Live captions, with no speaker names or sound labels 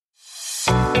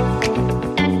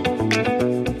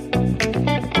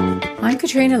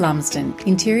Katrina Lumsden,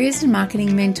 interiors and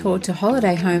marketing mentor to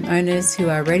holiday home owners who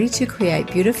are ready to create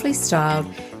beautifully styled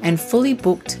and fully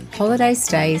booked holiday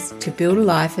stays to build a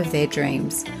life of their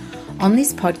dreams. On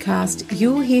this podcast,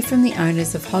 you will hear from the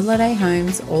owners of holiday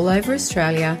homes all over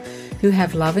Australia who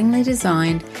have lovingly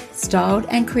designed, styled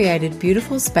and created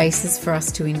beautiful spaces for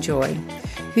us to enjoy,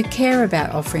 who care about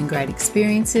offering great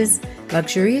experiences,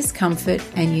 luxurious comfort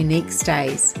and unique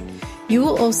stays. You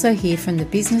will also hear from the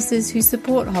businesses who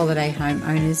support holiday home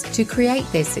owners to create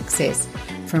their success,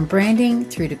 from branding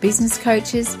through to business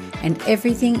coaches and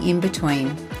everything in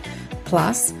between.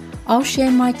 Plus, I'll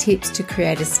share my tips to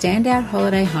create a standout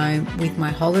holiday home with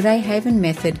my Holiday Haven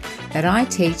method that I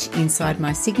teach inside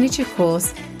my signature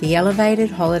course, The Elevated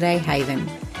Holiday Haven.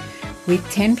 With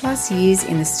 10 plus years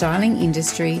in the styling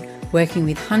industry, working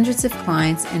with hundreds of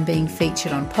clients and being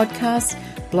featured on podcasts,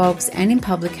 blogs and in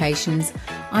publications,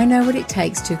 I know what it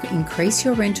takes to increase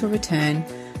your rental return,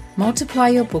 multiply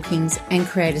your bookings and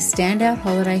create a standout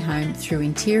holiday home through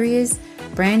interiors,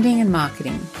 branding and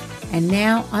marketing. And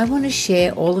now I want to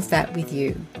share all of that with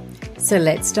you. So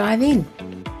let's dive in.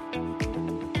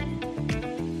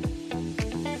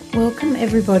 Welcome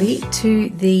everybody to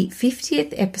the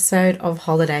 50th episode of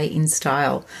Holiday in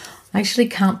Style. I actually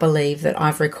can't believe that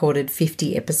I've recorded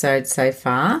 50 episodes so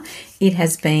far. It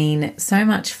has been so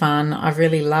much fun. I've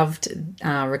really loved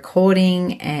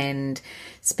recording and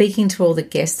speaking to all the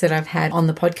guests that I've had on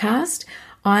the podcast.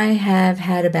 I have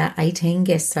had about 18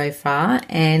 guests so far,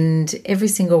 and every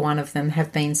single one of them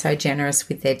have been so generous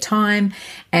with their time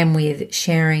and with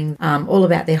sharing all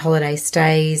about their holiday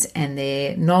stays and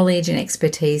their knowledge and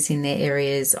expertise in their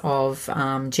areas of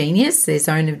genius, their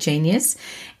zone of genius.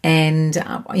 And,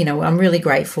 I'm really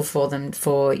grateful for them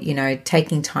for,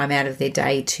 taking time out of their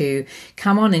day to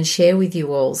come on and share with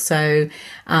you all. So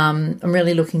I'm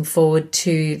really looking forward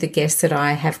to the guests that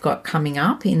I have got coming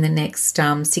up in the next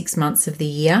 6 months of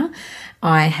the year.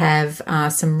 I have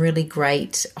some really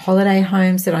great holiday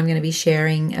homes that I'm going to be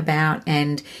sharing about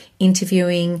and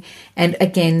interviewing, and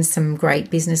again, some great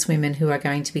business women who are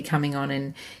going to be coming on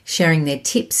and sharing their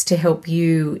tips to help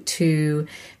you to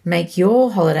make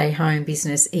your holiday home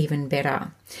business even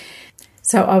better.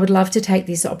 So I would love to take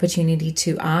this opportunity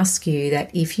to ask you that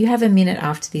if you have a minute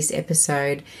after this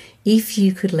episode, if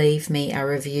you could leave me a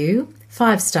review,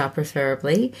 5-star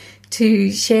preferably,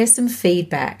 to share some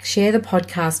feedback, share the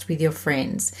podcast with your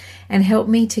friends and help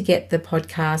me to get the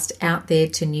podcast out there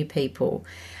to new people.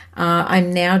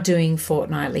 I'm now doing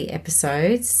fortnightly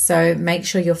episodes, so make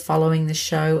sure you're following the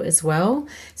show as well.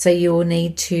 So you will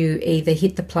need to either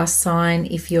hit the plus sign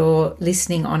if you're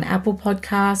listening on Apple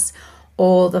Podcasts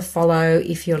or the follow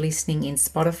if you're listening in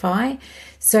Spotify,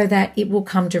 so that it will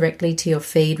come directly to your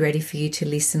feed ready for you to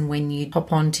listen when you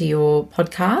hop onto your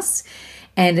podcasts.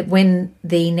 And when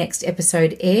the next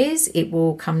episode airs, it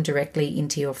will come directly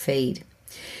into your feed.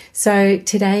 So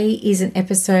today is an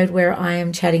episode where I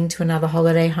am chatting to another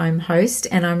holiday home host,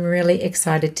 and I'm really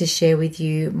excited to share with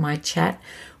you my chat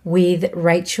with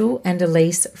Rachael and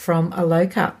Aleace from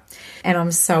Aloca. And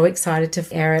I'm so excited to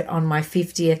air it on my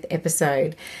 50th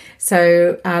episode.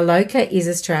 So Aloca is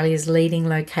Australia's leading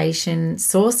location,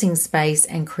 sourcing space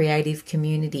and creative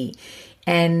community.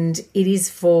 And it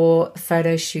is for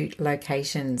photo shoot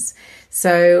locations.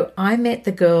 So I met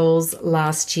the girls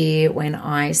last year when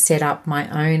I set up my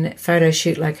own photo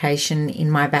shoot location in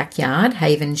my backyard,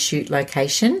 Haven Shoot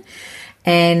Location.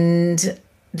 And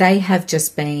they have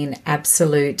just been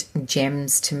absolute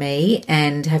gems to me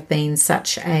and have been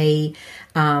such a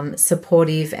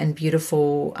supportive and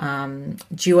beautiful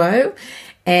duo.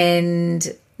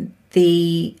 And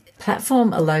the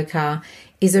platform Aloca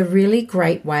is a really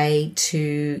great way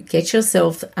to get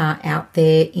yourself out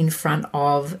there in front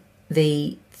of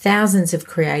the thousands of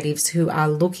creatives who are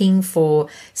looking for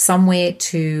somewhere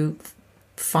to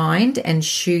find and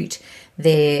shoot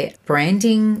their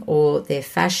branding or their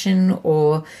fashion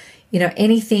or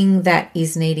anything that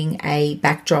is needing a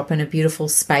backdrop and a beautiful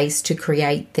space to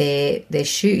create their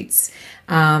shoots.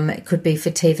 It could be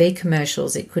for TV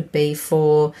commercials, it could be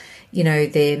for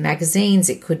their magazines,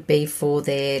 it could be for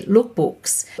their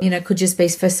lookbooks, it could just be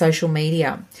for social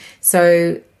media.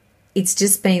 So it's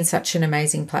just been such an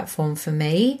amazing platform for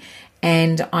me,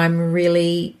 and I'm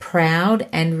really proud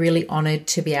and really honoured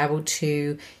to be able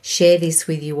to share this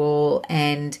with you all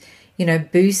and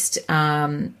boost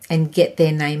and get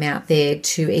their name out there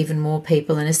to even more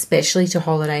people, and especially to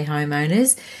holiday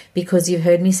homeowners, because you've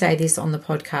heard me say this on the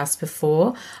podcast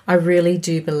before. I really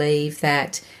do believe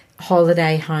that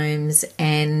holiday homes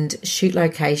and shoot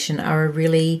location are a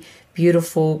really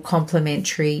beautiful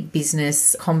complementary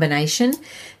business combination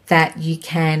that you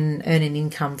can earn an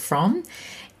income from.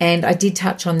 And I did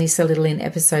touch on this a little in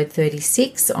episode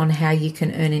 36 on how you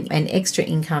can earn an extra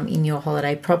income in your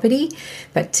holiday property.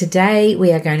 But today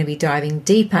we are going to be diving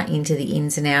deeper into the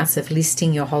ins and outs of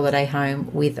listing your holiday home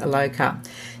with Aloca.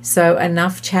 So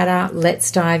enough chatter,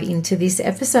 let's dive into this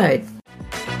episode.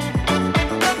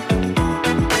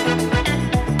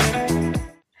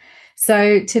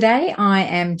 So today I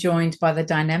am joined by the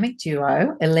dynamic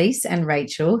duo, Aleace and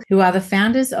Rachael, who are the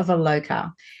founders of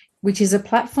Aloca, which is a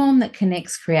platform that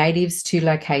connects creatives to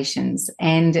locations.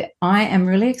 And I am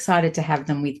really excited to have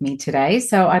them with me today.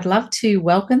 So I'd love to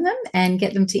welcome them and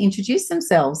get them to introduce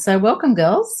themselves. So welcome,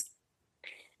 girls.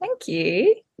 Thank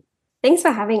you. Thanks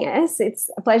for having us. It's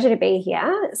a pleasure to be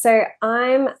here. So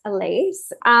I'm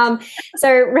Aleace. So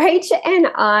Rach and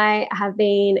I have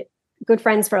been good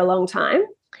friends for a long time.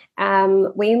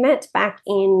 We met back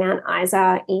in Mount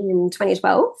Isa in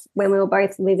 2012 when we were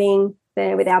both living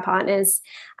there with our partners.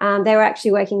 They were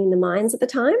actually working in the mines at the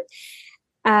time.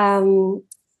 And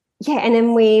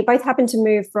then we both happened to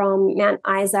move from Mount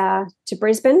Isa to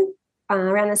Brisbane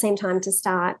around the same time to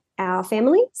start our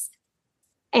families.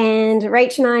 And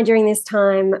Rach and I, during this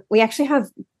time, we actually have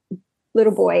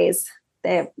little boys.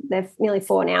 They're nearly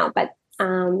 4 now, but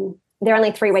they're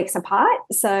only 3 weeks apart.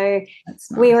 So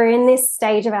Nice. We were in this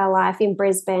stage of our life in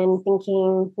Brisbane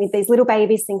thinking, with these little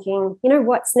babies, thinking,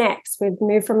 what's next? We've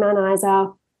moved from Mount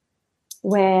Isa.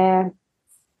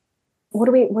 What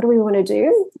do we want to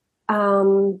do?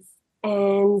 And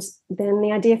then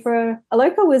the idea for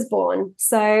Aloca was born.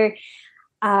 So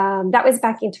that was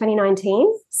back in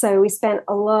 2019. So we spent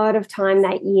a lot of time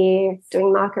that year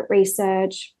doing market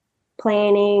research,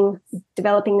 planning,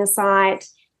 developing the site.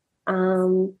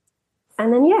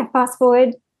 And then, fast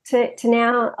forward to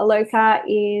now, Aloca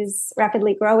is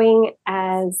rapidly growing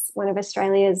as one of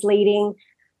Australia's leading,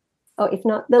 or if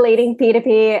not the leading,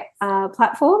 peer-to-peer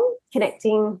platform,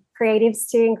 connecting creatives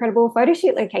to incredible photo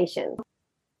shoot locations.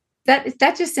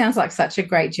 That just sounds like such a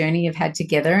great journey you've had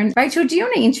together. And Rachael, do you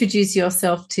want to introduce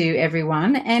yourself to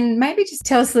everyone and maybe just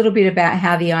tell us a little bit about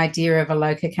how the idea of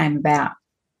Aloca came about?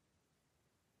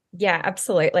 Yeah,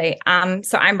 absolutely.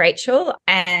 So I'm Rachael,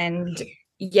 and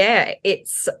I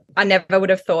never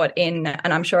would have thought and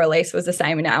I'm sure Aleace was the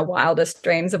same in our wildest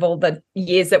dreams of all the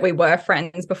years that we were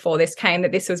friends before this came,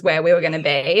 that this was where we were going to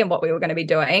be and what we were going to be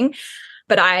doing.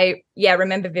 But I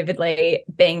remember vividly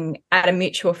being at a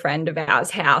mutual friend of ours'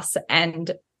 house,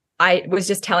 and I was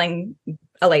just telling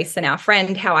Aleace and our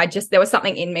friend how there was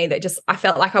something in me that I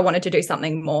felt like I wanted to do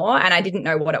something more, and I didn't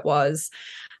know what it was.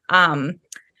 I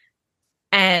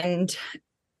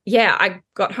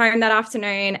got home that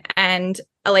afternoon and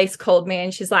Aleace called me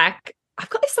and she's like,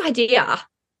 I've got this idea.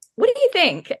 What do you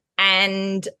think?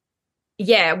 And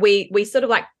we sort of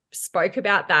like spoke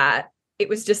about that. It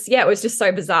was just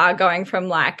so bizarre going from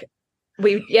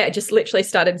just literally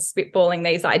started spitballing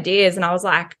these ideas. And I was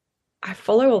like, I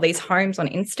follow all these homes on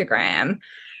Instagram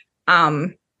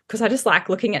because I just like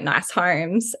looking at nice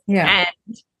homes. Yeah.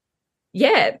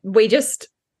 And we just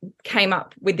came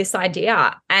up with this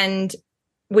idea and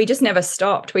we just never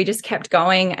stopped. We just kept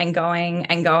going and going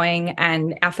and going.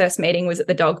 And our first meeting was at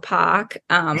the dog park.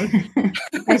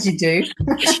 As you do.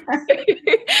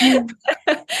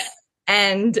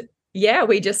 And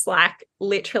we just like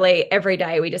literally every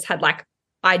day we just had like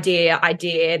idea,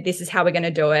 this is how we're going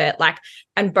to do it.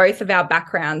 And both of our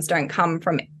backgrounds don't come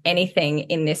from anything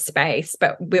in this space,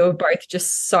 but we were both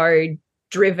just so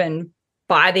driven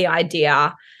by the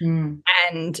idea.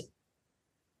 And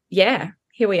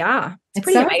here we are. It's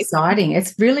so amazing. Exciting.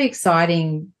 It's really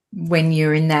exciting when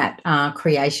you're in that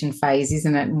creation phase,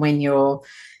 isn't it? When you're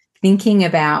thinking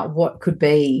about what could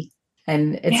be,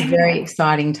 and it's a very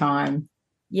exciting time.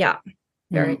 Yeah.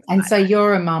 Very exciting. And so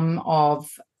you're a mum of?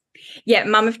 Yeah,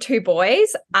 mum of 2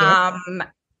 boys. Yes.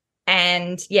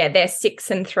 And they're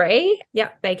 6 and 3.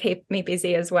 Yep, they keep me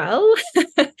busy as well,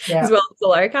 as well as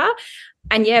Aloca.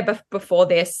 And before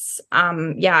this,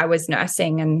 I was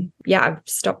nursing, and I've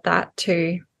stopped that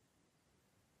to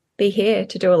be here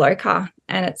to do Aloca,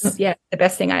 and it's the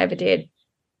best thing I ever did.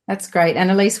 That's great. And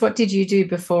Aleace, what did you do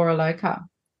before Aloca?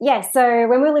 Yeah, so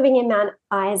when we were living in Mount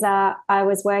Isa, I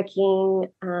was working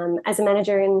as a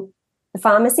manager in the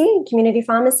pharmacy, community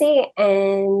pharmacy,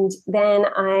 and then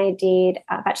I did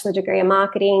a bachelor degree in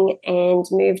marketing and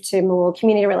moved to more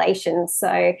community relations.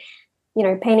 So,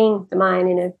 painting the mine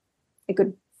in a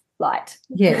good light.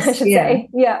 Yes, I should say.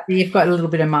 Yeah. You've got a little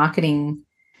bit of marketing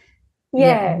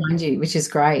behind you, which is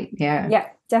great. Yeah,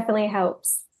 definitely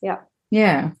helps.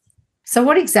 Yeah. So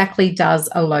what exactly does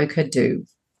Aloca do?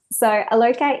 So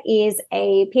Aloca is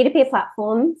a peer-to-peer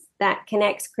platform that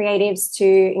connects creatives to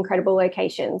incredible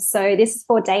locations. So this is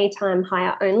for daytime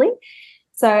hire only.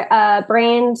 So a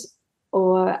brand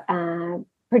or a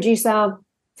producer,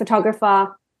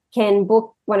 photographer can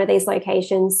book one of these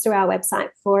locations through our website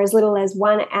for as little as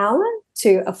 1 hour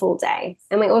to a full day.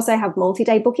 And we also have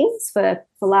multi-day bookings for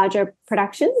larger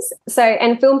productions. So,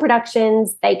 and film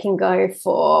productions, they can go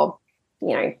for,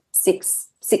 6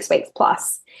 weeks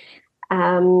plus.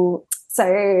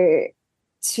 So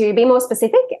to be more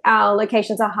specific, our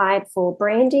locations are hired for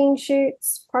branding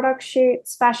shoots, product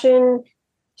shoots, fashion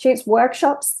shoots,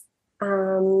 workshops,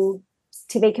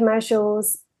 TV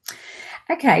commercials.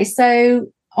 Okay, so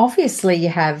obviously you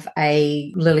have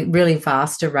a really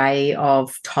vast array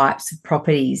of types of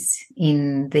properties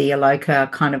in the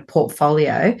Aloca kind of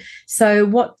portfolio. So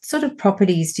what sort of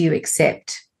properties do you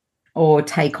accept or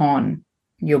take on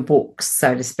your books,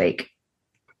 so to speak?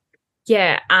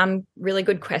 Yeah, really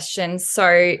good question.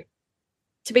 So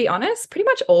to be honest, pretty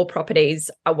much all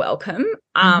properties are welcome.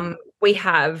 We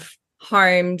have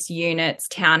homes, units,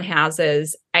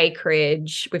 townhouses,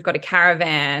 acreage. We've got a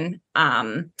caravan.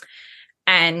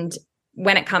 And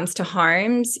when it comes to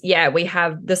homes, yeah, we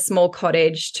have the small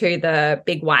cottage to the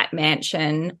big white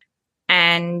mansion.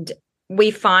 And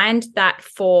we find that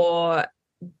for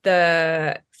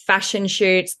the fashion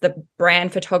shoots, the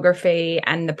brand photography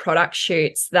and the product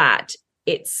shoots, that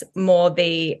it's more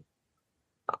the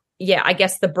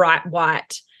bright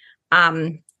white,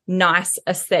 nice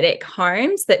aesthetic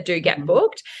homes that do get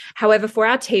booked. However, for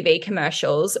our TV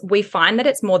commercials, we find that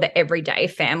it's more the everyday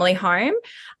family home.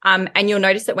 And you'll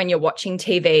notice that when you're watching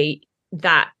TV,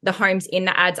 that the homes in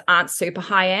the ads aren't super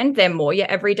high end. They're more your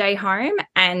everyday home.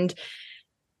 And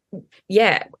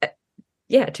yeah,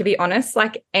 to be honest,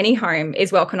 like any home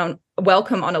is welcome on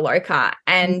Aloca.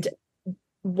 And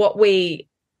the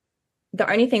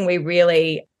only thing we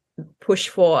really push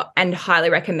for and highly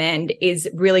recommend is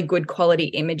really good quality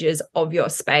images of your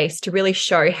space to really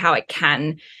show how it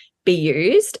can be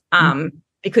used.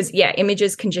 Because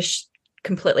images can just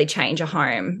completely change a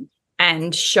home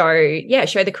and show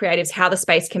the creatives how the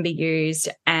space can be used.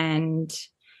 And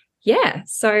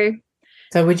So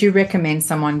would you recommend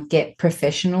someone get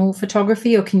professional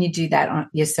photography, or can you do that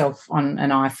yourself on an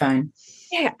iPhone?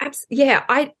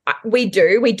 We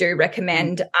do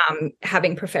recommend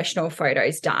having professional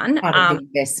photos done. Part of the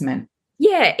investment.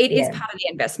 Yeah, it is part of the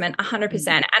investment, 100%.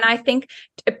 And I think,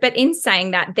 but in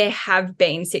saying that, there have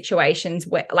been situations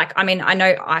where, I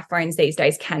know iPhones these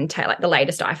days can take, the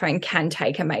latest iPhone can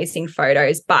take amazing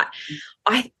photos, but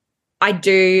I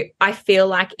feel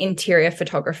like interior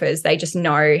photographers, they just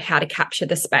know how to capture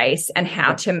the space and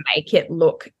how to make it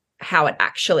look how it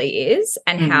actually is,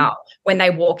 and how when they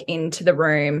walk into the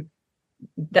room,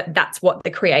 that's what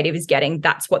the creative is getting,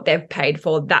 that's what they've paid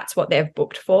for, that's what they've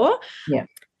booked for. Yeah.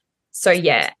 So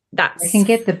they can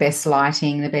get the best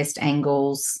lighting, the best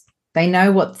angles. They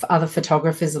know what other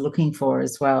photographers are looking for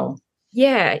as well.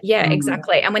 Yeah,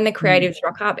 exactly. And when the creatives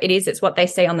rock up, it's what they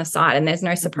see on the site, and there's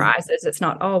no surprises. It's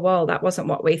not, oh, well, that wasn't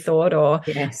what we thought, or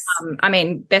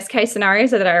best case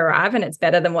scenarios are that I arrive and it's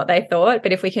better than what they thought.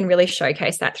 But if we can really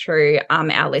showcase that through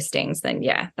our listings, then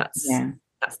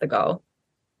that's the goal.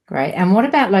 Great. And what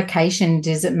about location?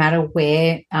 Does it matter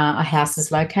where a house is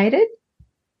located?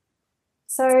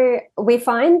 So we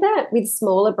find that with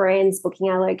smaller brands booking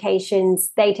our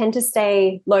locations, they tend to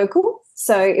stay local.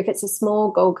 So if it's a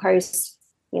small Gold Coast,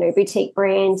 boutique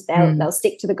brand, they'll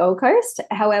stick to the Gold Coast.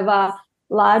 However,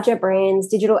 larger brands,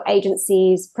 digital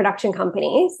agencies, production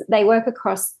companies, they work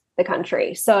across the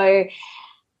country. So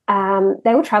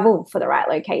they will travel for the right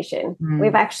location.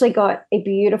 We've actually got a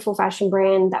beautiful fashion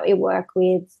brand that we work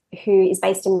with who is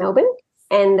based in Melbourne,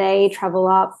 and they travel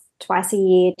up twice a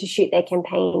year to shoot their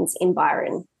campaigns in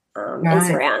Byron and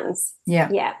surrounds.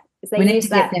 Yeah. So we need to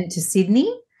get them to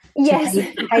Sydney. Yes.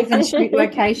 Haven Street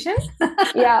location.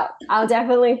 Yeah, I'll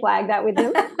definitely flag that with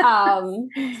them.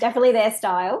 It's definitely their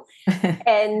style.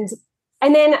 And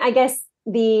then I guess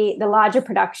the larger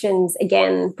productions,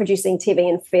 again, producing TV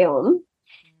and film,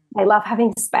 they love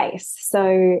having space.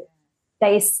 So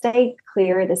they stay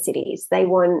clear of the cities. They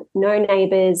want no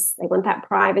neighbours. They want that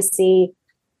privacy,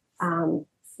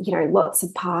 lots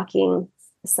of parking.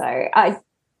 So I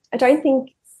don't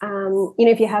think,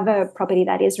 if you have a property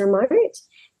that is remote,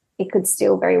 it could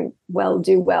still very well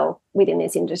do well within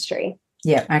this industry.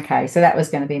 Yeah, okay. So that was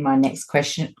going to be my next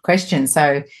question.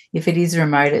 So if it is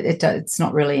remote, it's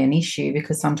not really an issue,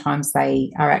 because sometimes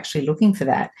they are actually looking for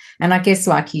that. And I guess,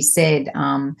 like you said,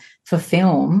 for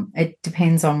film, it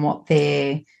depends on what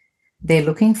they're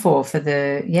looking for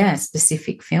the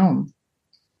specific film.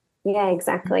 Yeah,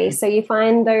 exactly. So you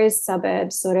find those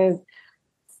suburbs, sort of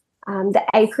the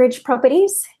acreage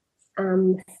properties,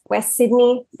 West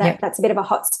Sydney, that's a bit of a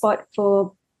hot spot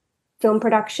for film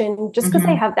production, just because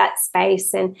they have that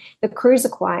space, and the crews are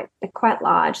quite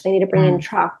large. They need to bring in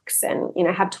trucks and, you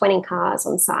know, have 20 cars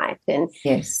on site, and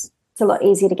yes, it's a lot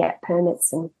easier to get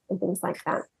permits and things like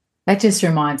that. That just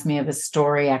reminds me of a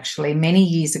story, actually. Many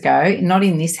years ago, not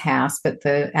in this house, but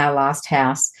our last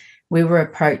house, we were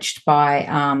approached by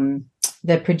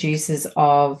the producers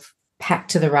of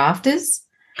Packed to the Rafters.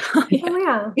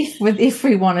 Yeah. If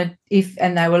we wanted,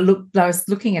 and I was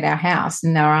looking at our house,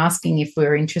 and they were asking if we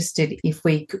were interested, if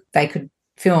they could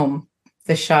film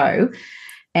the show,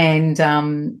 and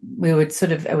we would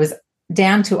it was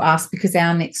down to us, because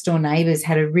our next door neighbours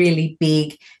had a really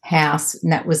big house,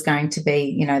 and that was going to be,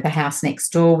 you know, the house next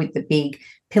door with the big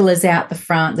pillars out the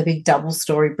front, the big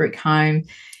double-story brick home.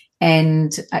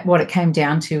 And what it came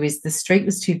down to is the street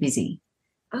was too busy.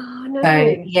 Oh, no.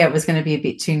 So, yeah, it was going to be a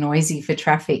bit too noisy for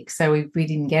traffic, so we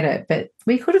didn't get it. But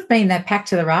we could have been that Packed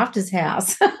to the Rafters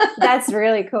house. That's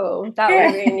really cool. That would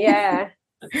have been,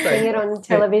 seeing it on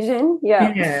television.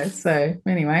 Yeah, so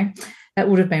anyway, that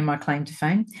would have been my claim to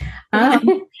fame.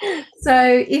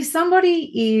 So if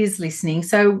somebody is listening,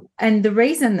 and the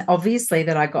reason, obviously,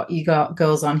 that I got you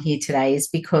girls on here today is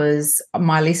because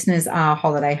my listeners are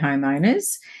holiday homeowners,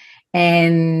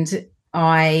 and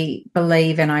I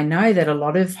believe and I know that a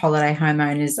lot of holiday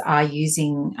homeowners are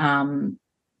using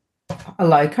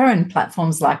Aloca and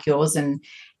platforms like yours and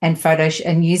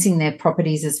using their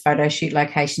properties as photo shoot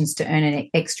locations to earn an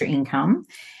extra income,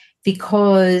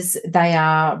 because they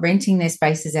are renting their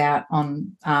spaces out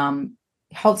on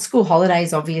school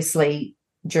holidays, obviously,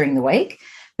 during the week,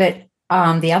 but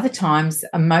the other times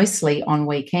are mostly on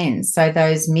weekends. So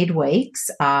those midweeks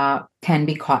can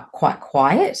be quite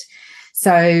quiet.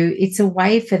 So it's a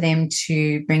way for them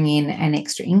to bring in an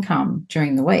extra income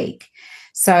during the week.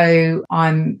 So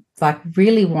I'm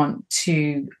really want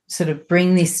to sort of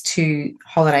bring this to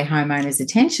holiday homeowners'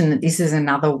 attention, that this is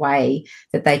another way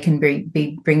that they can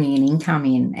be bringing an income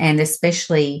in, and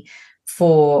especially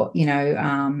for, you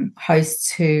know,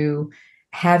 hosts who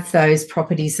have those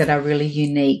properties that are really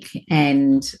unique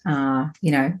and,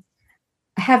 you know,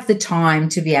 have the time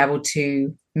to be able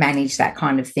to manage that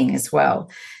kind of thing as well.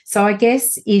 So I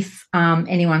guess if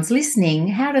anyone's listening,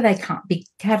 how do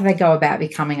they go about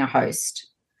becoming a host?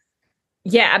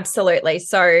 Yeah, absolutely.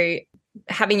 So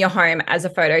having your home as a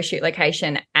photo shoot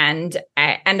location and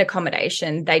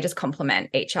accommodation, they just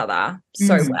complement each other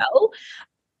so well.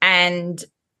 And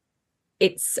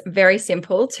it's very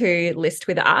simple to list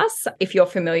with us. If you're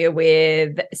familiar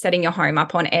with setting your home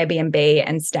up on Airbnb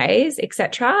and stays,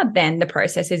 etc., then the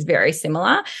process is very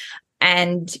similar.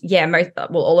 And yeah,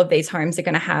 all of these homes are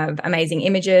going to have amazing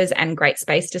images and great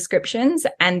space descriptions.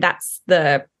 And that's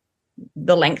the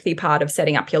lengthy part of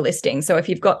setting up your listing. So if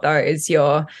you've got those,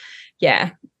 you're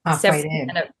halfway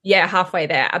there. Halfway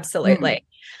there, absolutely.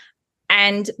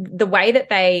 And the way that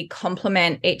they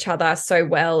complement each other so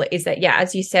well is that,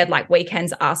 as you said, like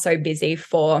weekends are so busy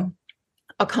for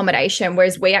accommodation,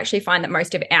 whereas we actually find that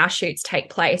most of our shoots take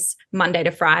place Monday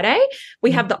to Friday.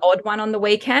 We have the odd one on the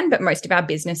weekend, but most of our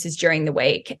business is during the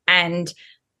week. And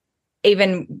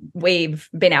even we've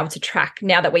been able to track,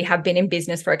 now that we have been in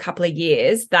business for a couple of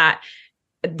years, that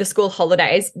the school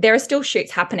holidays, there are still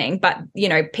shoots happening, but, you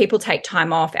know, people take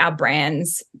time off. Our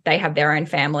brands, they have their own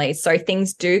families. So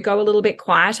things do go a little bit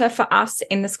quieter for us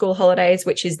in the school holidays,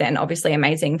 which is then obviously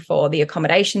amazing for the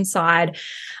accommodation side.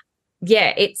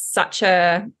 Yeah, it's such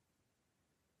a,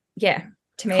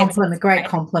 to me, it's great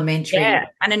complementary. Yeah,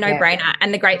 and a no-brainer.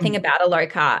 And the great thing about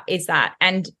Aloca is that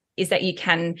you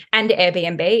can, and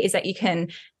Airbnb is that you can,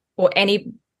 or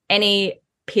any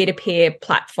peer-to-peer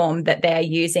platform that they're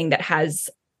using that has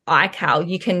iCal,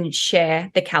 you can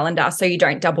share the calendar so you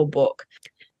don't double book.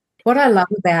 What I love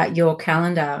about your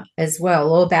calendar as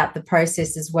well, or about the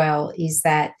process as well, is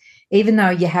that even though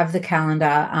you have the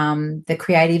calendar, the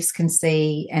creatives can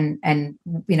see and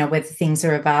you know whether things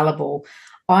are available.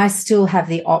 I still have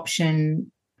the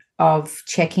option of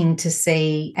checking to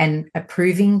see and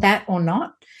approving that or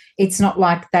not. It's not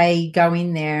like they go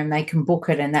in there and they can book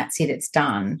it and that's it, it's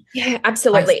done. Yeah,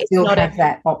 absolutely. I still have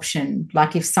that option.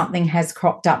 Like if something has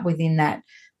cropped up within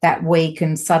that week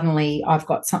and suddenly I've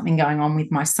got something going on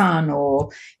with my son, or,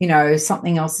 you know,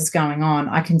 something else is going on,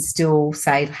 I can still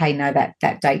say, hey, no,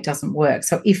 that date doesn't work.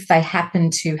 So if they happen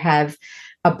to have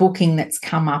a booking that's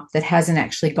come up that hasn't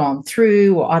actually gone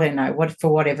through, or I don't know,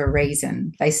 for whatever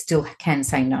reason, they still can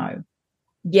say no.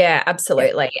 Yeah,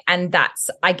 absolutely. And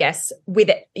that's, I guess, with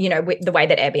it, you know, with the way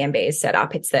that Airbnb is set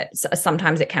up, it's that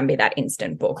sometimes it can be that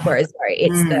instant book, whereas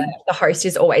it's the host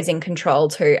is always in control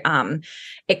to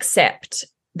accept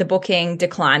the booking,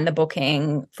 decline the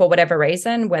booking for whatever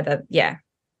reason, whether, they're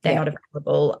not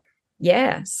available.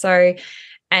 Yeah. So,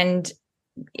 And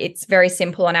it's very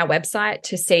simple on our website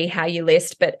to see how you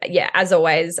list. But yeah, as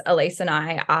always, Aleace and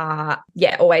I are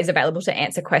always available to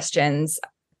answer questions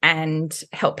and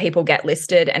help people get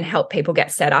listed and help people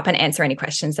get set up and answer any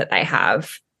questions that they have.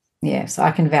 Yes,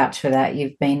 I can vouch for that.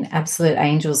 You've been absolute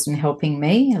angels in helping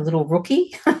me, a little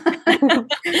rookie.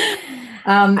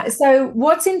 So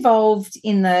what's involved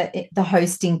in the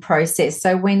hosting process?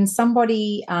 So when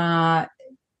somebody, when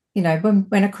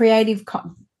a creative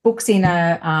books in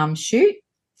a shoot,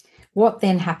 what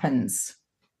then happens?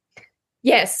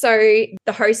 Yes, so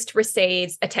the host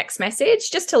receives a text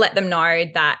message just to let them know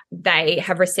that they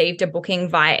have received a booking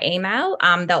via email.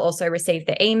 They'll also receive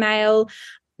the email.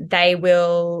 They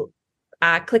will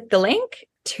click the link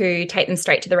to take them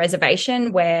straight to the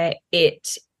reservation where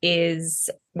there's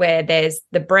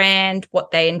the brand,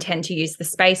 what they intend to use the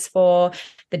space for,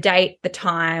 the date, the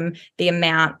time, the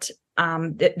amount.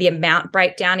 The amount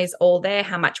breakdown is all there,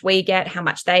 how much we get, how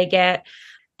much they get.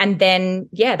 And then,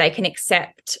 they can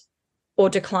accept or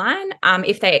decline.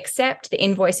 If they accept, the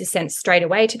invoice is sent straight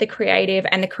away to the creative,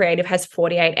 and the creative has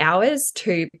 48 hours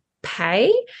to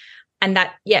pay. And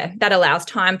that allows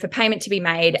time for payment to be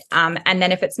made. And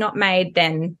then if it's not made,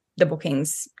 then the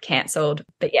booking's cancelled.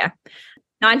 But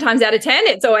 9 times out of 10,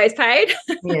 it's always paid.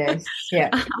 Yes,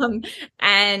 yeah.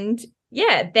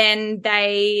 Then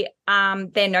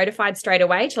they're notified straight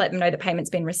away to let them know the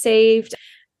payment's been received.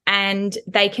 And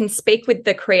they can speak with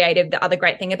the creative. The other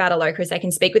great thing about Aloca is they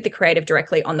can speak with the creative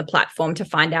directly on the platform to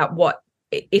find out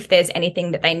if there's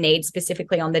anything that they need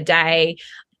specifically on the day.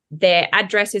 Their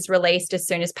address is released as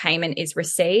soon as payment is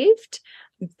received.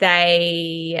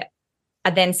 They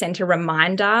are then sent a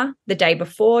reminder the day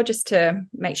before just to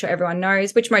make sure everyone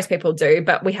knows, which most people do.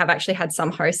 But we have actually had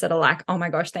some hosts that are like, oh my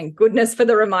gosh, thank goodness for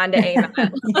the reminder email.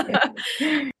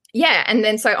 And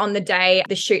then so on the day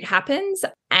the shoot happens,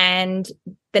 and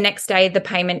the next day the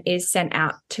payment is sent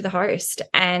out to the host.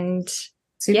 And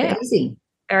super easy.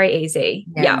 Very easy.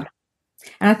 Yeah.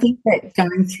 And I think that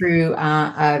going through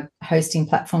a hosting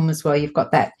platform as well, you've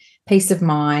got that peace of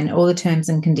mind, all the terms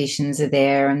and conditions are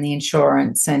there, and the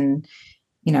insurance, and,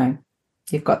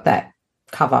 you've got that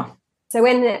cover. So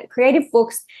when the creative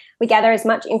books, we gather as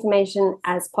much information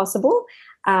as possible,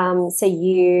 so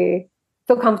you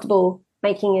feel comfortable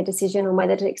making a decision on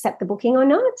whether to accept the booking or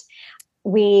not.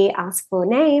 We ask for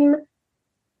name,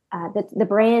 the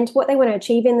brand, what they want to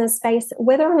achieve in the space,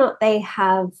 whether or not they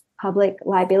have public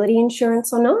liability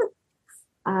insurance or not.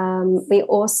 We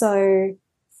also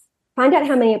find out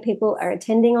how many people are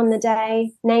attending on the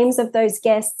day, names of those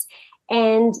guests,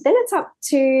 and then it's up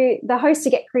to the host to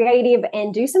get creative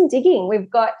and do some digging. We've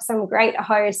got some great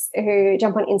hosts who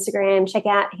jump on Instagram, check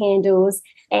out handles,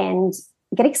 and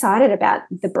get excited about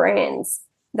the brands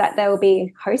that they'll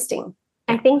be hosting.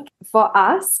 I think for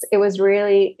us, it was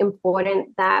really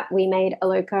important that we made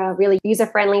Aloca really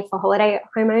user-friendly for holiday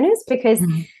homeowners, because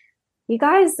you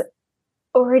guys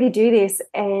already do this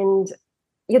and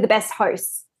you're the best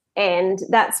hosts. And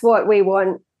that's what we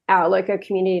want our Aloca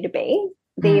community to be.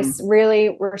 These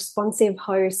really responsive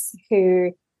hosts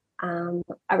who are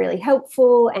really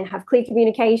helpful and have clear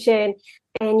communication.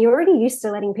 And you're already used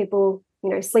to letting people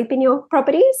sleep in your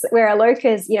properties, where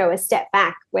Aloca's, a step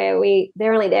back, where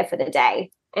they're only there for the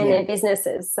day and their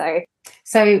businesses. So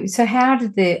how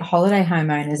did the holiday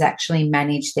homeowners actually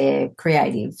manage their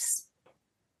creatives?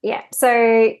 Yeah,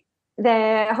 so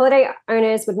the holiday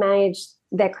owners would manage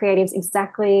their creatives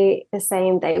exactly the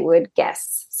same they would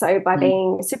guests. So by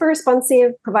being super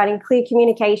responsive, providing clear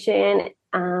communication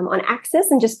on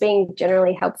access, and just being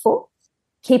generally helpful,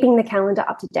 keeping the calendar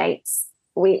up to date.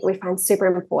 We find super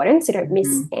important, so don't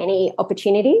miss any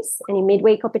opportunities, any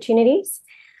midweek opportunities.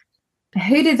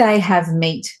 Who do they have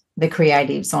meet the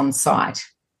creatives on site?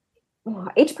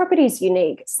 Each property is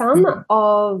unique. Some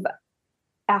of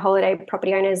our holiday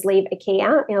property owners leave a key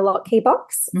out in a lock key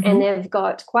box, and they've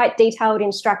got quite detailed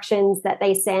instructions that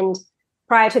they send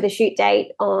prior to the shoot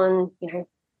date on,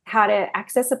 how to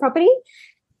access the property,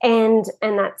 and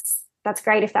that's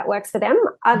great if that works for them.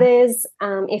 Others,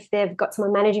 if they've got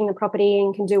someone managing the property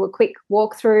and can do a quick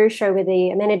walkthrough, show where the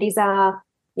amenities are,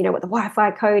 what the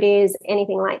Wi-Fi code is,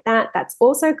 anything like that, that's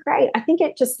also great. I think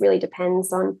it just really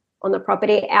depends on the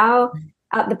property.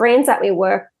 The brands that we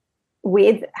work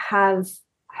with have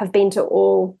been to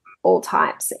all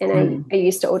types and are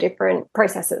used to all different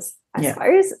processes, I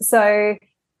suppose. So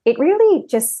it really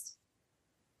just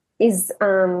is,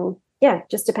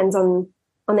 just depends on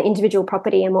the individual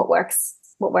property and what works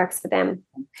for them.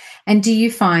 And do you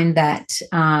find that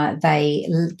they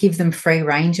give them free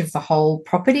range of the whole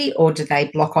property, or do they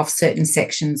block off certain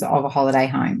sections of a holiday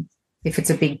home if it's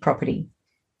a big property?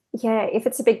 Yeah, if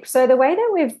it's a big, so the way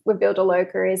that we've built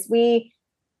Aloca is we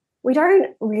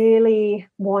don't really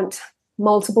want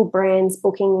multiple brands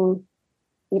booking,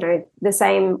 the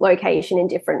same location in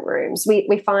different rooms.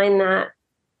 We find that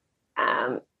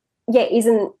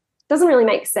doesn't really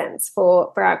make sense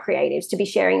for our creatives to be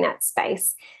sharing that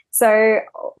space. So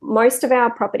most of our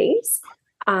properties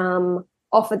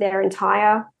offer their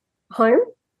entire home,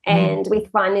 and we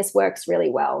find this works really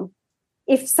well.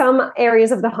 If some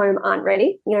areas of the home aren't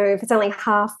ready, if it's only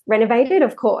half renovated,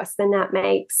 of course, then that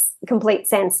makes complete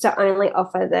sense to only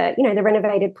offer the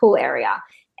renovated pool area.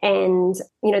 And,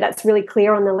 that's really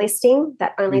clear on the listing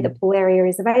that only the pool area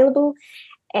is available,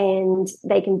 and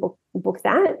they can book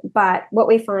that. But what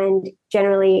we find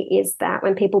generally is that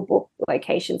when people book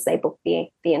locations, they book the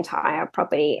entire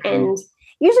property, and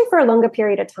usually for a longer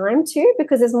period of time too,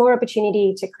 because there's more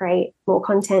opportunity to create more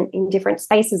content in different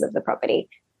spaces of the property.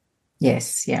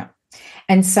 Yes, yeah.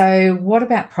 And so what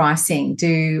about pricing?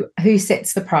 Who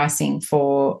sets the pricing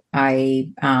for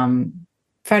a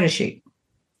photo shoot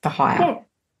for hire?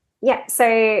 Yeah. So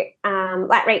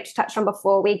like Rach touched on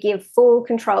before, we give full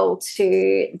control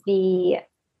to the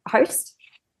host,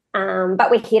 but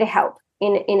we're here to help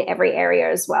in every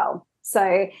area as well.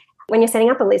 So when you're setting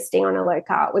up a listing on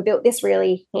Aloca, we built this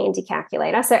really handy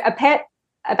calculator. So a pet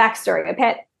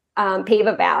peeve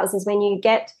of ours is when you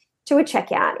get to a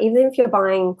checkout, even if you're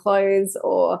buying clothes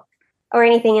or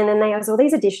anything, and then they have all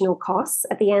these additional costs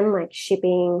at the end, like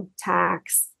shipping,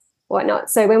 tax, whatnot.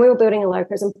 So when we were building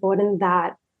Aloca, it's important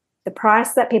that the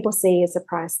price that people see is the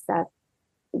price that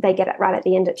they get it right at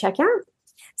the end at checkout.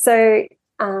 So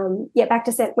back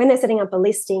to when they're setting up a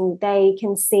listing, they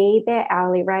can see their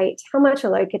hourly rate, how much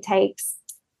Aloca takes,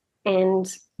 and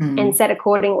set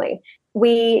accordingly.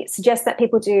 We suggest that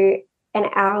people do an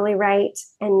hourly rate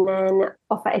and then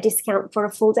offer a discount for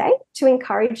a full day to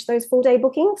encourage those full day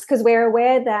bookings, because we're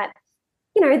aware that,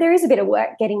 there is a bit of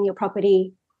work getting your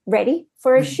property ready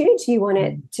for a shoot. You want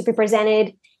it to be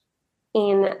presented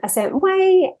in a certain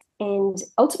way, and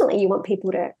ultimately you want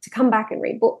people to come back and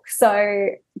rebook.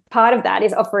 So part of that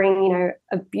is offering,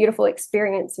 a beautiful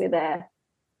experience with a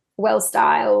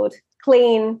well-styled,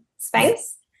 clean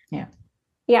space.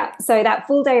 Yeah. So that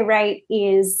full day rate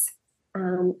is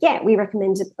we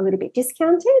recommend it a little bit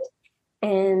discounted.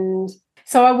 And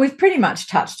so we've pretty much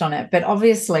touched on it, but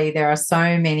obviously there are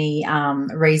so many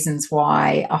reasons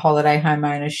why a holiday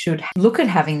homeowner should look at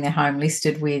having their home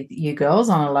listed with you girls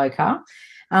on Aloca.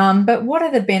 But what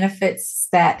are the benefits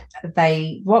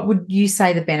what would you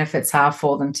say the benefits are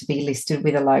for them to be listed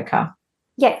with Aloca?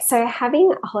 Yeah, so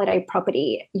having a holiday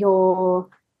property, you're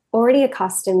already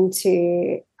accustomed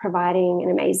to providing an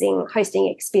amazing hosting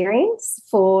experience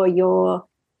for your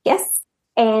guests,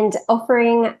 and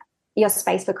offering your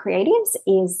space for creatives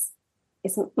is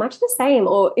much the same,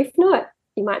 or if not,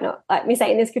 you might not like me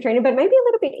saying this, Katrina, but maybe a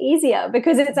little bit easier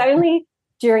because it's only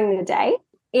during the day.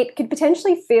 It could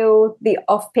potentially fill the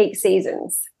off-peak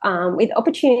seasons with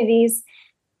opportunities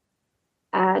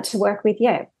to work with,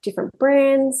 different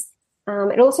brands.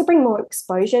 It'll also bring more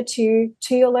exposure to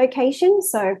your location.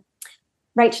 So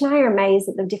Rach and I are amazed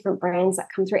at the different brands that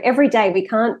come through. Every day we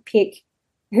can't pick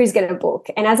who's going to book.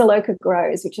 And as Aloca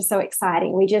grows, which is so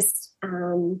exciting, we just,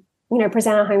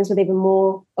 present our homes with even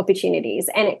more opportunities.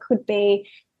 And it could be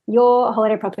your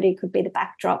holiday property could be the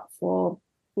backdrop for,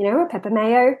 a pepper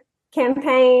mayo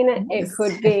campaign. Yes. It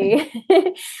could be,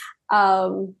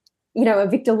 a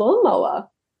Victor lawnmower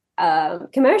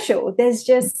commercial. There's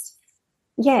just,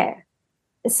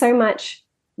 so much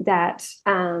that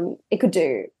it could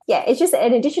do. Yeah, it's just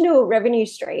an additional revenue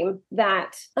stream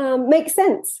that makes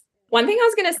sense. One thing I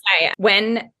was going to say,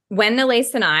 when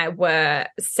Aleace and I were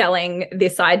selling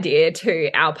this idea to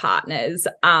our partners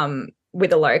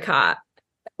with Aloca,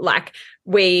 like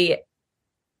we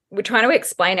were trying to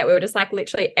explain it. We were just like,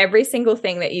 literally every single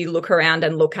thing that you look around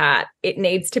and look at,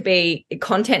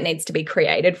 content needs to be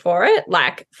created for it.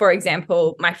 Like, for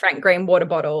example, my Frank Green water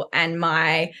bottle and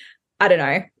my, I don't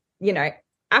know,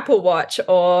 Apple Watch,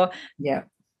 or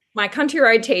my Country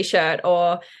Road t-shirt,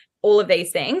 or all of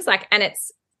these things. Like, and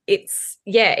it's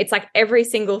like every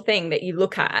single thing that you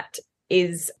look at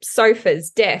is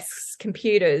sofas, desks,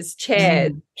 computers,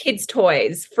 chairs, kids'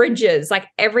 toys, fridges, like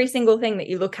every single thing that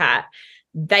you look at,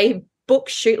 they book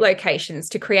shoot locations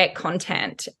to create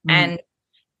content. And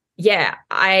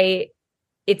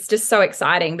it's just so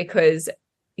exciting because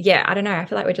I don't know, I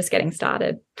feel like we're just getting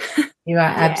started. You are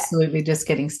absolutely just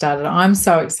getting started. I'm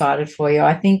so excited for you.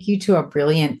 I think you two are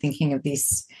brilliant thinking of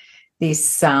this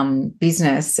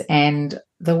business, and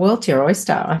the world's your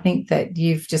oyster. I think that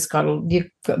you've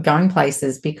got going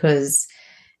places because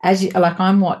as you, like,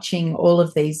 I'm watching all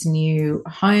of these new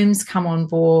homes come on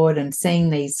board and seeing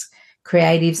these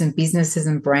creatives and businesses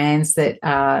and brands that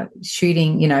are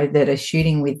shooting, that are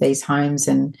shooting with these homes,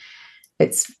 and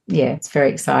it's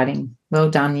very exciting. Well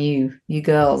done, you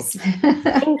girls.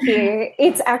 Thank you.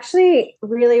 It's actually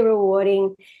really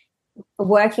rewarding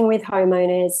working with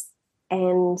homeowners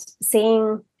and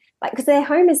seeing, like, because their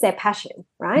home is their passion,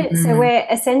 right? So we're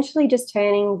essentially just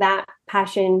turning that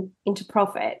passion into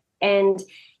profit, and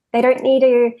they don't need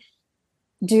to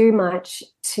do much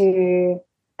to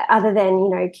other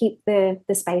than, keep the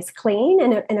space clean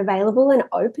and available and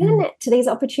open to these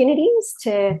opportunities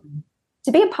to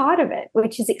be a part of it,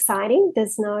 which is exciting.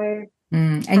 There's no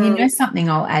and something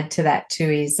I'll add to that too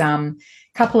is a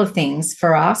couple of things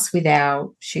for us with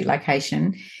our shoot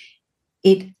location.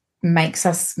 It makes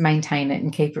us maintain it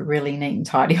and keep it really neat and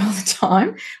tidy all the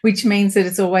time, which means that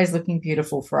it's always looking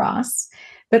beautiful for us.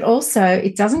 But also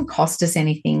it doesn't cost us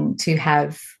anything to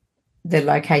have the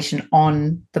location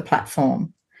on the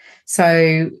platform.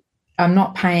 So I'm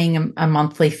not paying a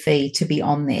monthly fee to be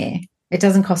on there. It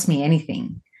doesn't cost me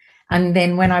anything. And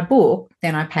then when I book,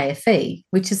 then I pay a fee,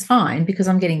 which is fine because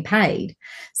I'm getting paid.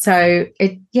 So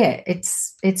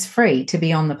it's free to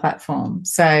be on the platform.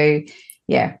 So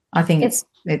yeah, I think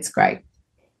it's great.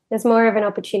 There's more of an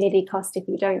opportunity cost if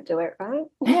you don't do it, right?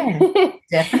 Yeah,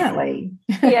 definitely.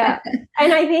 Yeah.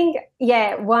 And I think,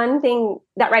 one thing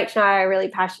that Rachel and I are really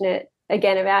passionate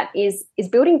again about is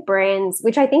building brands,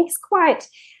 which I think is quite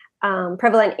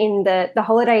prevalent in the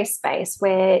holiday space,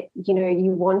 where,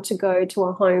 you want to go to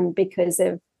a home because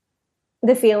of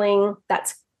the feeling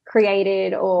that's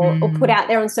created or put out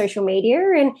there on social media.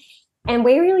 And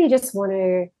we really just want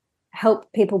to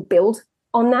help people build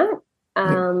on that.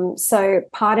 So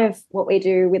part of what we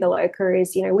do with Aloca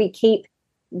is, we keep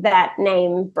that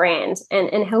name brand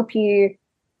and help you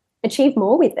achieve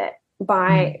more with it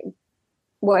by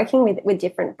working with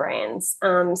different brands.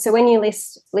 So when you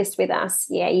list with us,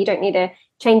 you don't need to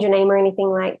change your name or anything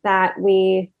like that.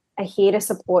 We are here to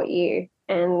support you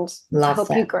and to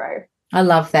help you grow. I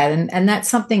love that. And that's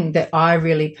something that I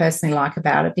really personally like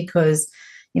about it because,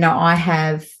 I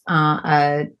have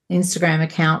an Instagram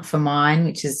account for mine,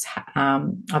 which is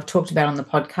I've talked about on the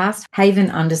podcast,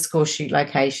 Haven_shoot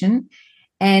location.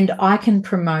 And I can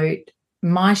promote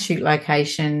my shoot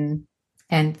location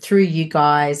and through you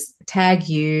guys, tag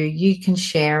you can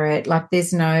share it. Like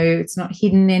it's not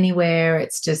hidden anywhere.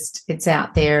 It's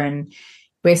out there and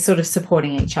we're sort of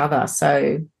supporting each other.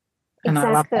 So, and exactly.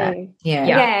 I love that.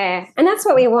 Yeah. And that's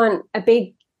what we want, a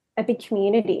big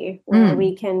community where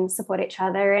we can support each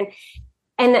other.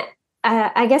 And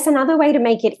I guess another way to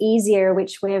make it easier,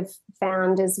 which we've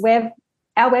found, is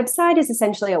our website is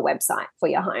essentially a website for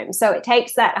your home. So it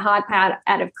takes that hard part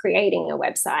out of creating a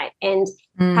website, and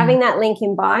having that link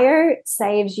in bio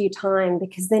saves you time,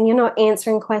 because then you're not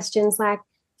answering questions like,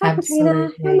 "Hi, Katrina,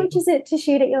 how much is it to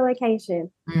shoot at your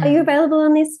location? Are you available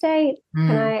on this date?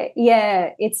 Can I?"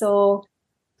 Yeah, it's all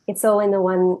in the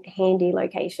one handy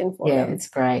location for them. Yeah, it's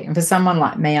great. And for someone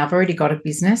like me, I've already got a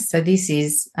business. So this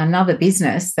is another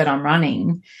business that I'm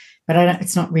running, but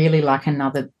it's not really like I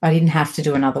didn't have to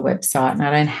do another website, and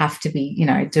I don't have to be,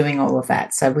 doing all of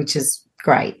that. So, which is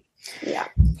great. Yeah.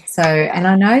 So, and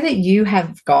I know that you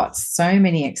have got so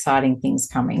many exciting things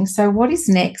coming. So what is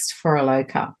next for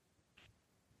Aloca?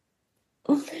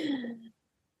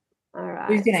 All right.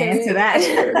 Who's going to answer that?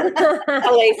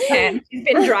 Aleace can. She's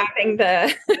been driving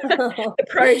the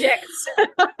projects.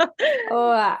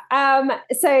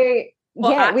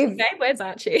 Where's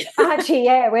Archie? Archie,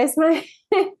 where's my?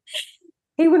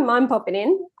 He wouldn't mind popping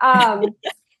in.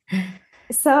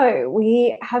 So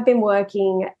we have been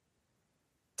working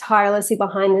tirelessly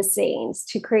behind the scenes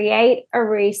to create a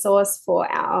resource for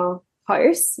our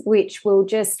hosts, which will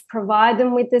just provide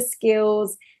them with the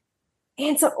skills,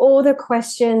 answer all the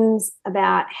questions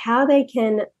about how they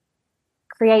can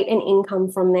create an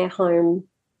income from their home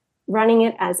running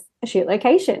it as a shoot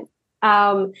location.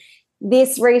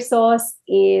 This resource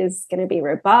is going to be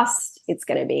robust. It's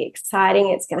going to be exciting.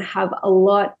 It's going to have a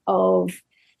lot of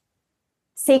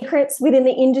secrets within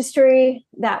the industry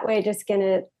that we're just going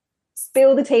to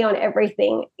spill the tea on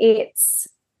everything. It's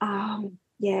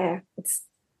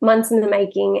months in the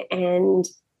making, and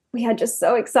we are just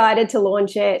so excited to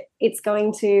launch it.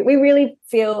 We really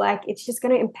feel like it's just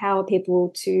going to empower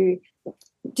people to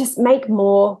just make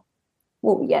more,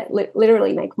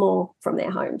 literally make more from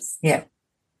their homes. Yeah,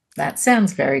 that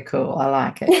sounds very cool. I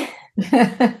like it.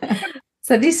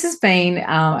 So this has been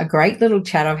a great little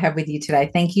chat I've had with you today.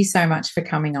 Thank you so much for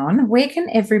coming on. Where can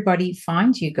everybody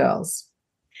find you girls?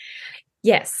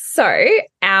 Yes. So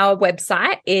our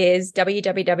website is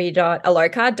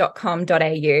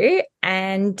www.aloca.com.au,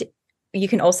 and you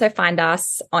can also find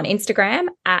us on Instagram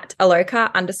at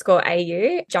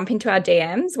aloca_au. Jump into our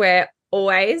DMs. We're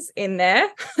always in there.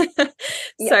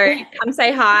 So come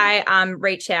say hi,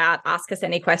 reach out, ask us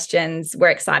any questions.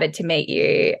 We're excited to meet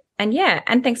you. And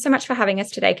and thanks so much for having us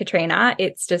today, Katrina.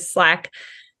 It's just like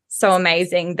so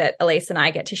amazing that Aleace and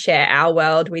I get to share our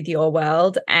world with your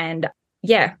world. And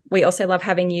we also love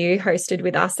having you hosted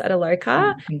with us at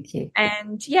Aloca. Oh, thank you.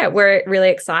 And we're really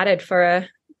excited for a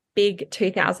big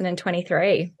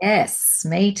 2023. Yes,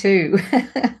 me too.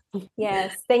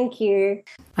 Yes, thank you.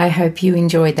 I hope you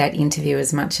enjoyed that interview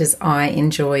as much as I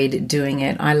enjoyed doing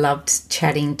it. I loved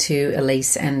chatting to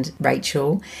Aleace and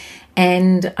Rachael,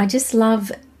 and I just love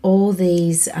all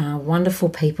these wonderful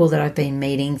people that I've been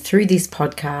meeting through this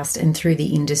podcast and through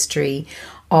the industry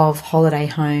of holiday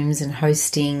homes and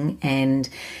hosting, and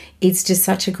it's just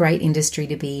such a great industry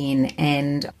to be in.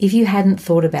 And if you hadn't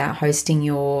thought about hosting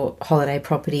your holiday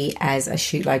property as a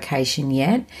shoot location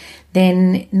yet,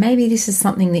 then maybe this is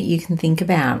something that you can think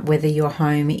about, whether your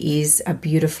home is a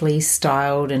beautifully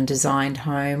styled and designed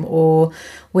home, or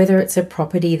whether it's a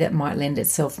property that might lend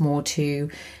itself more to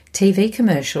TV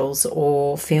commercials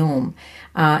or film.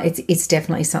 It's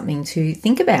definitely something to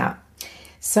think about.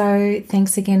 So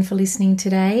thanks again for listening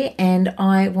today, and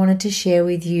I wanted to share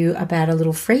with you about a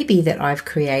little freebie that I've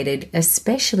created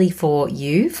especially for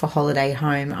you, for holiday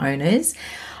home owners.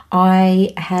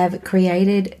 I have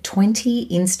created 20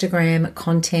 Instagram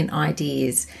content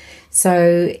ideas.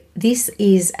 So this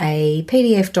is a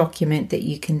PDF document that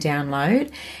you can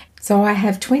download. So I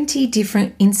have 20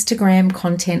 different Instagram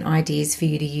content ideas for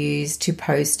you to use to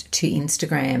post to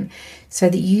Instagram, so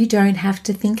that you don't have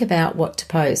to think about what to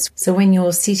post. So when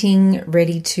you're sitting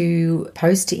ready to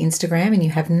post to Instagram and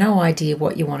you have no idea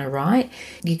what you want to write,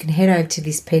 you can head over to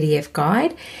this PDF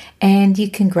guide and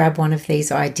you can grab one of these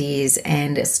ideas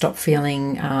and stop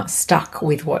feeling stuck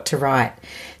with what to write.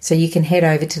 So you can head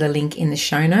over to the link in the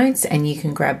show notes and you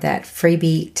can grab that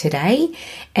freebie today.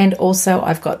 And also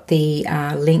I've got the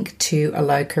link to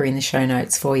Aloca in the show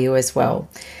notes for you as well.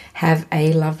 Have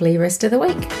a lovely rest of the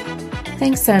week.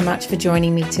 Thanks so much for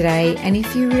joining me today. And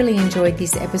if you really enjoyed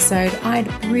this episode, I'd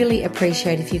really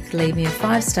appreciate if you could leave me a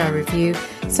 5-star review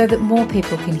so that more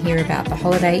people can hear about the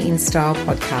Holiday in Style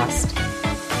podcast.